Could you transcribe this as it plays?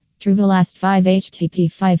Truvalast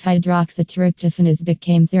 5-HTP 5-hydroxytryptophan is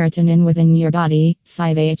became serotonin within your body.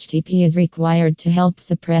 5-HTP is required to help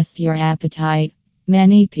suppress your appetite.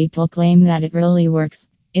 Many people claim that it really works.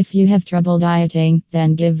 If you have trouble dieting,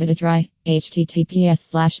 then give it a try. https://bit.ly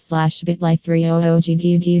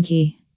 300gdgg